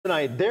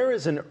Tonight, there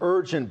is an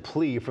urgent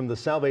plea from the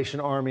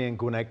Salvation Army in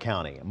Gwinnett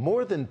County.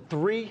 More than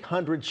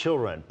 300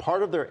 children,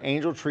 part of their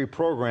Angel Tree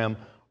program,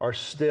 are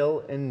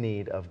still in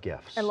need of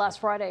gifts. And last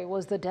Friday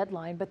was the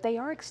deadline, but they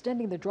are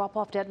extending the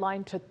drop-off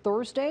deadline to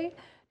Thursday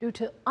due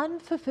to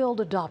unfulfilled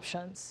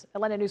adoptions.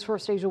 Atlanta News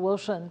First Asia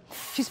Wilson.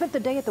 She spent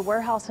the day at the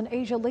warehouse, and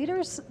Asia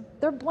leaders,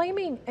 they're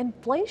blaming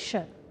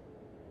inflation.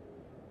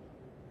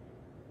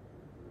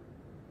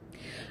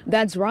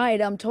 That's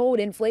right. I'm told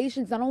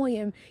inflation's not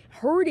only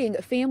hurting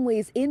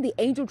families in the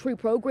Angel Tree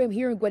program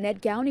here in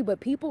Gwinnett County, but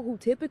people who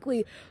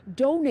typically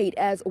donate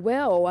as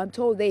well. I'm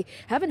told they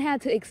haven't had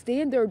to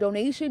extend their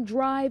donation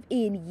drive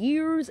in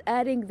years,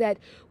 adding that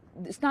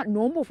it's not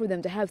normal for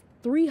them to have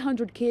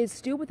 300 kids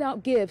still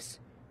without gifts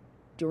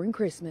during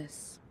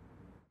Christmas.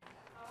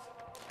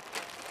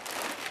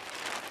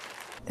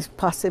 It's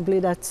possibly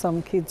that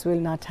some kids will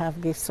not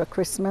have gifts for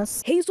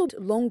Christmas. Hazel,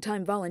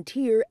 longtime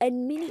volunteer,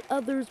 and many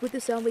others with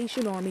the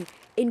Salvation Army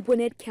in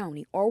Gwinnett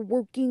County are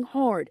working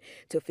hard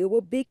to fill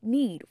a big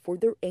need for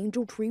their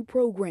Angel Tree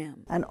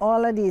program. And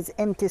all of these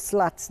empty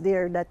slots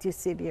there that you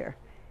see there,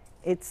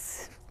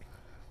 it's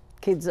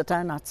kids that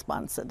are not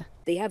sponsored.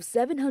 They have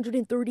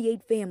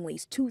 738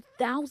 families,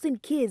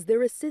 2,000 kids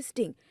they're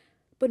assisting,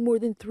 but more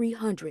than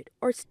 300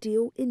 are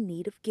still in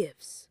need of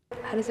gifts.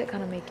 How does it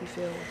kind of make you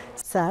feel?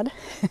 Sad,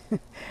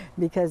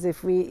 because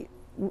if we've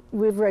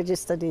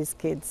registered these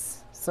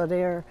kids, so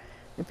the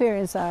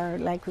parents are,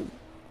 like,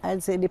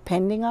 I'd say,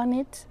 depending on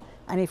it,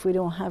 and if we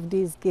don't have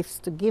these gifts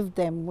to give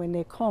them when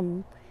they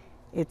come,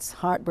 it's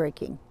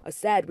heartbreaking. A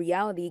sad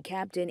reality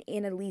Captain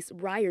Annalise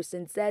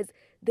Ryerson says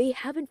they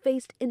haven't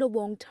faced in a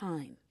long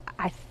time.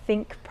 I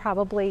think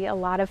probably a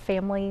lot of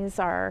families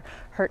are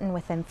hurting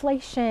with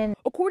inflation.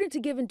 According to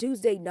Giving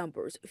Tuesday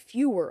numbers,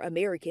 fewer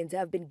Americans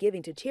have been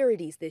giving to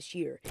charities this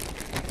year.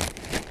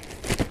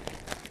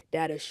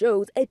 Data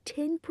shows a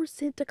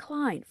 10%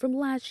 decline from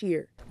last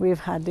year.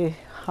 We've had the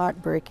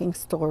heartbreaking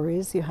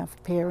stories. You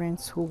have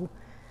parents who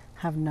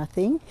have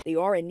nothing. They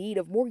are in need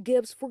of more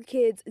gifts for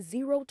kids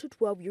 0 to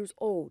 12 years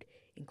old,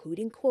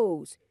 including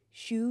clothes,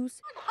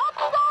 shoes,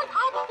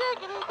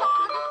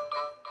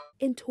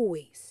 and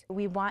toys.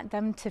 We want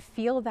them to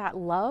feel that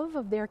love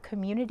of their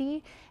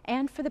community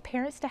and for the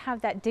parents to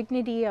have that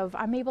dignity of,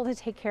 I'm able to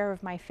take care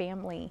of my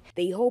family.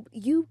 They hope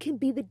you can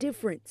be the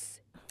difference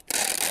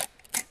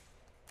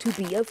to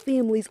be a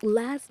family's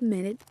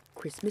last-minute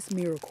Christmas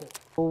miracle.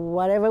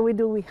 Whatever we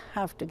do, we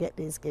have to get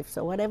these gifts.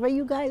 So whatever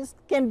you guys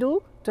can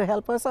do to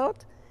help us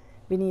out,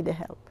 we need the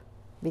help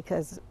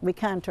because we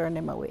can't turn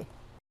them away.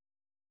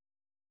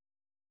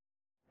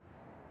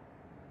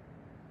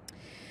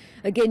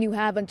 Again, you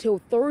have until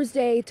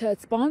Thursday to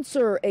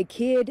sponsor a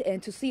kid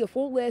and to see a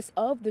full list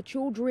of the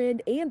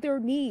children and their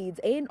needs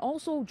and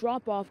also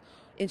drop off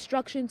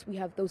instructions. We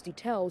have those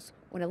details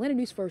on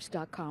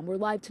AtlantaNewsFirst.com. We're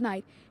live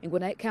tonight in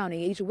Gwinnett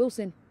County. Asia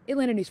Wilson,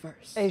 Atlanta News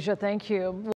First. Asia, thank you.